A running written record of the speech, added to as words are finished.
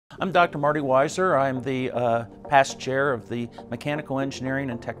I'm Dr. Marty Weiser. I'm the past chair of the Mechanical Engineering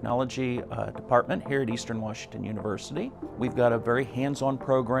and Technology Department here at Eastern Washington University. We've got a very hands-on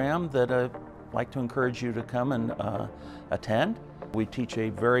program that I'd like to encourage you to come and attend. We teach a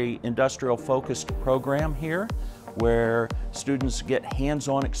very industrial-focused program here where students get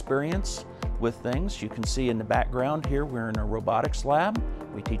hands-on experience with things. You can see in the background here, we're in a robotics lab.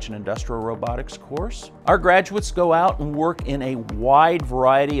 We teach an industrial robotics course. Our graduates go out and work in a wide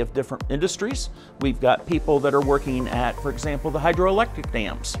variety of different industries. We've got people that are working at, for example, the hydroelectric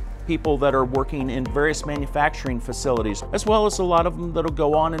dams, people that are working in various manufacturing facilities, as well as a lot of them that'll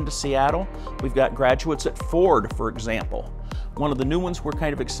go on into Seattle. We've got graduates at Ford, for example. One of the new ones we're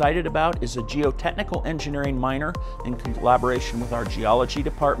kind of excited about is a geotechnical engineering minor in collaboration with our geology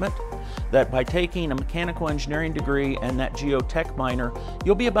department. That by taking a mechanical engineering degree and that geotech minor,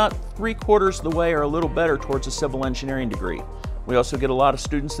 you'll be about 3/4 of the way or a little better towards a civil engineering degree. We also get a lot of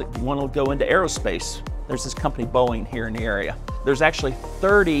students that want to go into aerospace. There's this company Boeing here in the area. There's actually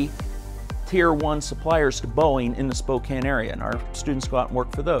 30 Tier 1 suppliers to Boeing in the Spokane area, and our students go out and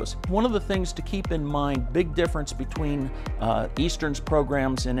work for those. One of the things to keep in mind, big difference between Eastern's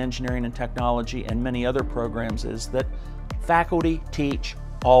programs in engineering and technology and many other programs, is that faculty teach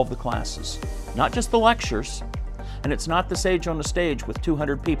all of the classes, not just the lectures. And it's not the sage on the stage with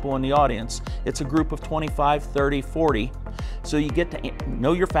 200 people in the audience. It's a group of 25, 30, 40. So you get to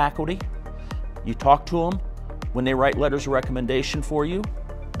know your faculty. You talk to them. When they write letters of recommendation for you,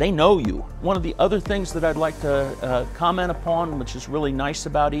 they know you. One of the other things that I'd like to comment upon, which is really nice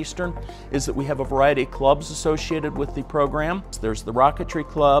about Eastern, is that we have a variety of clubs associated with the program. There's the Rocketry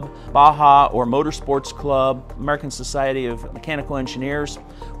Club, Baja or Motorsports Club, American Society of Mechanical Engineers,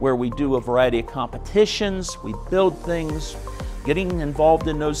 where we do a variety of competitions, we build things. Getting involved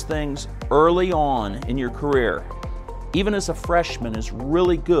in those things early on in your career, even as a freshman, is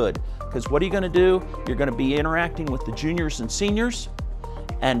really good, because what are you going to do? You're going to be interacting with the juniors and seniors.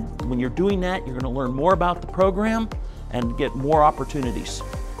 And when you're doing that, you're going to learn more about the program and get more opportunities.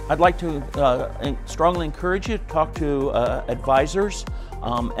 I'd like to strongly encourage you to talk to advisors,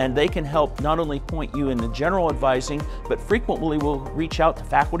 and they can help not only point you in the general advising, but frequently will reach out to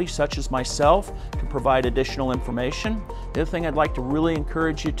faculty such as myself to provide additional information. The other thing I'd like to really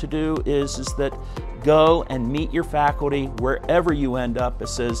encourage you to do is that go and meet your faculty wherever you end up,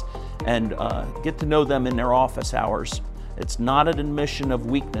 and get to know them in their office hours. It's not an admission of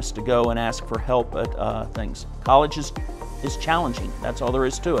weakness to go and ask for help at things. College is challenging. That's all there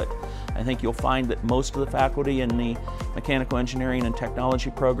is to it. I think you'll find that most of the faculty in the Mechanical Engineering and Technology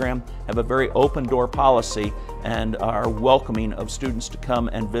program have a very open door policy and are welcoming of students to come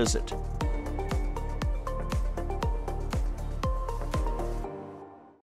and visit.